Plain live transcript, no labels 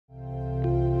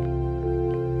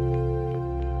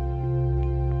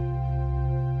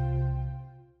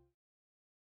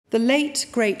The late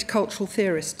great cultural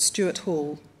theorist Stuart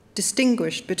Hall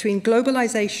distinguished between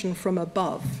globalization from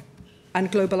above and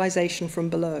globalization from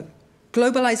below.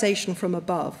 Globalization from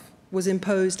above was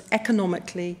imposed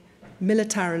economically,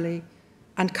 militarily,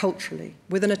 and culturally,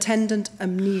 with an attendant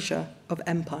amnesia of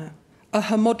empire. A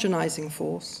homogenizing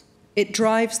force, it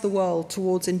drives the world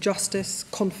towards injustice,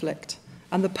 conflict,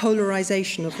 and the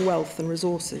polarization of wealth and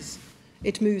resources.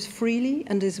 It moves freely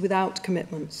and is without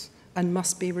commitments and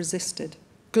must be resisted.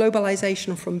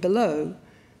 Globalization from below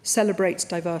celebrates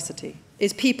diversity,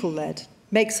 is people-led,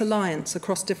 makes alliance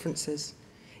across differences.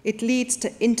 It leads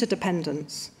to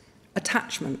interdependence,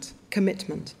 attachment,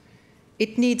 commitment.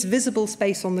 It needs visible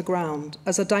space on the ground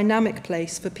as a dynamic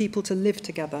place for people to live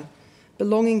together,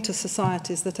 belonging to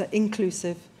societies that are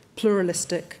inclusive,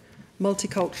 pluralistic,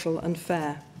 multicultural, and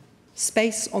fair.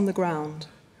 Space on the ground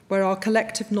where our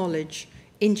collective knowledge,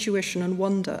 intuition, and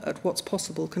wonder at what's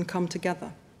possible can come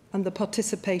together. And the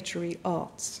participatory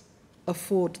arts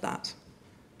afford that.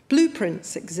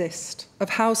 Blueprints exist of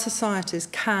how societies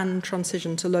can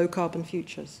transition to low-carbon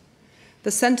futures.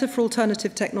 The Centre for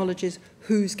Alternative Technologies,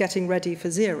 Who's Getting Ready for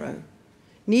Zero,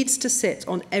 needs to sit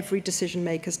on every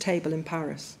decision-maker's table in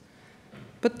Paris.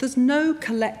 But there's no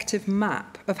collective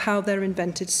map of how they're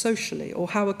invented socially or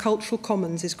how a cultural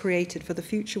commons is created for the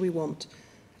future we want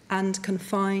and can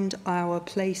find our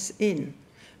place in,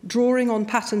 drawing on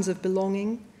patterns of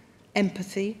belonging,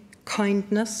 empathy,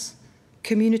 kindness,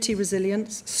 community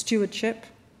resilience, stewardship,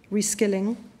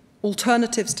 reskilling,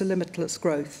 alternatives to limitless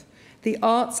growth. The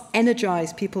arts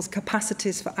energize people's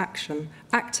capacities for action,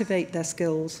 activate their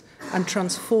skills, and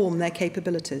transform their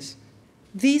capabilities.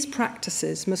 These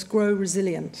practices must grow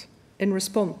resilient in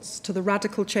response to the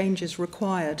radical changes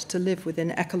required to live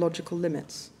within ecological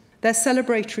limits. Their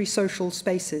celebratory social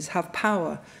spaces have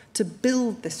power to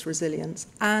build this resilience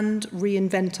and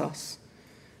reinvent us.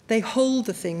 They hold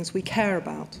the things we care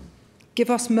about, give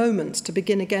us moments to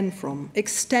begin again from,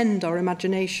 extend our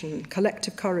imagination,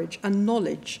 collective courage, and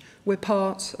knowledge we're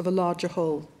part of a larger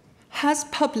whole. Has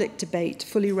public debate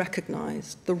fully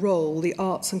recognised the role the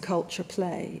arts and culture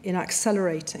play in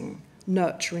accelerating,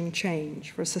 nurturing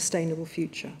change for a sustainable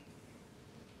future?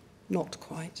 Not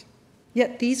quite.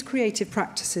 Yet these creative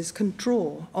practices can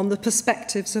draw on the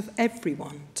perspectives of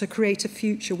everyone to create a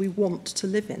future we want to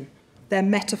live in. Their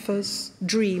metaphors,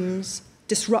 dreams,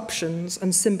 disruptions,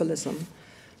 and symbolism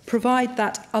provide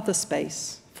that other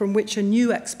space from which a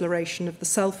new exploration of the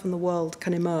self and the world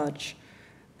can emerge,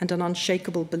 and an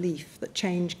unshakable belief that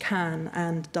change can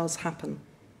and does happen.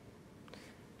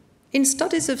 In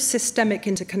studies of systemic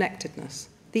interconnectedness,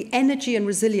 the energy and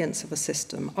resilience of a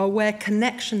system are where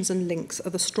connections and links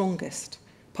are the strongest,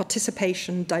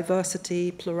 participation,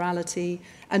 diversity, plurality,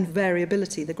 and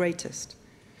variability the greatest.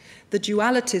 The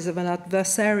dualities of an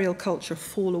adversarial culture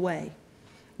fall away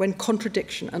when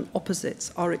contradiction and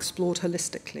opposites are explored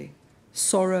holistically,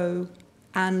 sorrow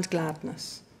and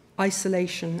gladness,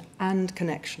 isolation and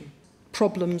connection,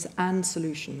 problems and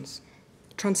solutions.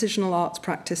 Transitional arts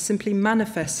practice simply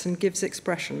manifests and gives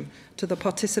expression to the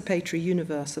participatory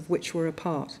universe of which we're a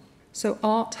part. So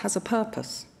art has a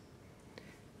purpose.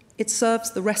 It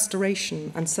serves the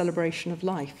restoration and celebration of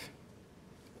life.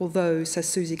 Although, says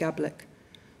Susie Gablick,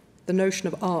 the notion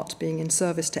of art being in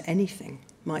service to anything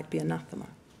might be anathema.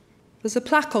 There's a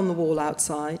plaque on the wall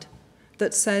outside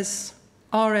that says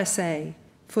RSA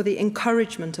for the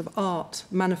encouragement of art,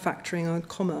 manufacturing, and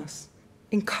commerce.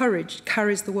 Encouraged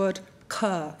carries the word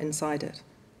cur inside it,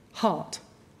 heart.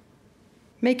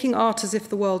 Making art as if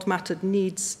the world mattered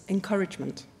needs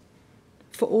encouragement.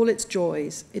 For all its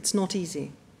joys, it's not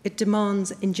easy. It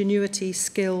demands ingenuity,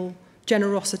 skill,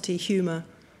 generosity, humour,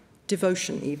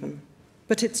 devotion even.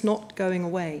 But it's not going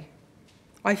away.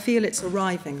 I feel it's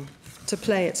arriving to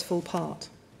play its full part.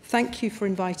 Thank you for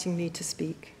inviting me to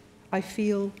speak. I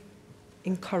feel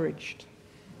encouraged.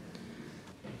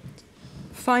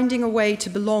 Finding a way to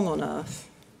belong on Earth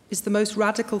is the most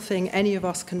radical thing any of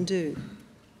us can do,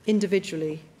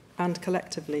 individually and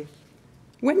collectively.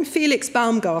 When Felix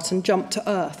Baumgarten jumped to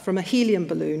Earth from a helium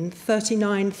balloon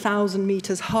 39,000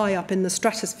 meters high up in the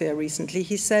stratosphere recently,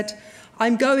 he said,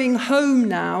 "I'm going home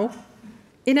now,"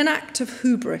 in an act of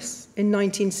hubris in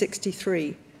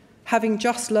 1963, having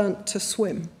just learnt to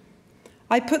swim.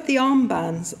 I put the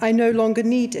armbands I no longer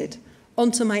needed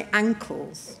onto my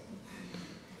ankles.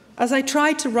 As I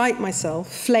tried to right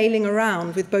myself, flailing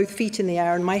around with both feet in the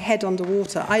air and my head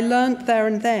underwater, I learnt there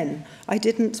and then I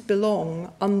didn't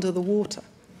belong under the water.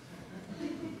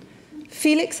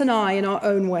 Felix and I, in our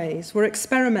own ways, were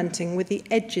experimenting with the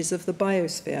edges of the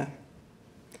biosphere,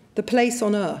 the place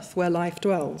on Earth where life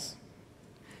dwells.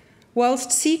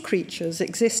 Whilst sea creatures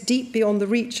exist deep beyond the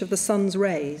reach of the sun's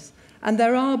rays, and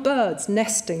there are birds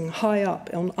nesting high up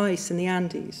on ice in the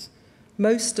Andes,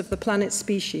 most of the planet's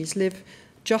species live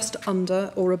just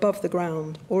under or above the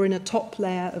ground, or in a top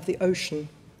layer of the ocean.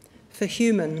 For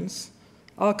humans,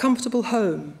 our comfortable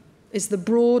home is the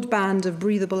broad band of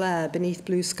breathable air beneath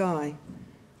blue sky,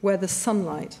 where the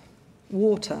sunlight,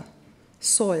 water,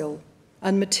 soil,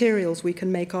 and materials we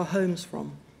can make our homes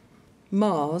from.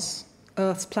 Mars,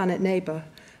 Earth's planet neighbour,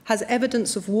 has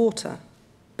evidence of water,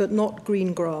 but not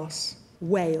green grass,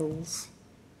 whales,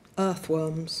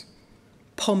 earthworms,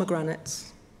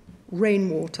 pomegranates,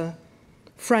 rainwater,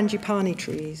 frangipani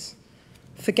trees,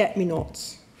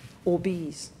 forget-me-nots, or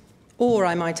bees. Or,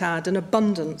 I might add, an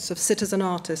abundance of citizen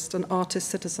artists and artist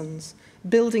citizens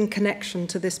building connection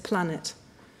to this planet,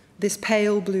 this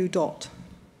pale blue dot.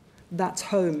 That's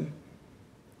home.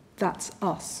 That's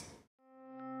us.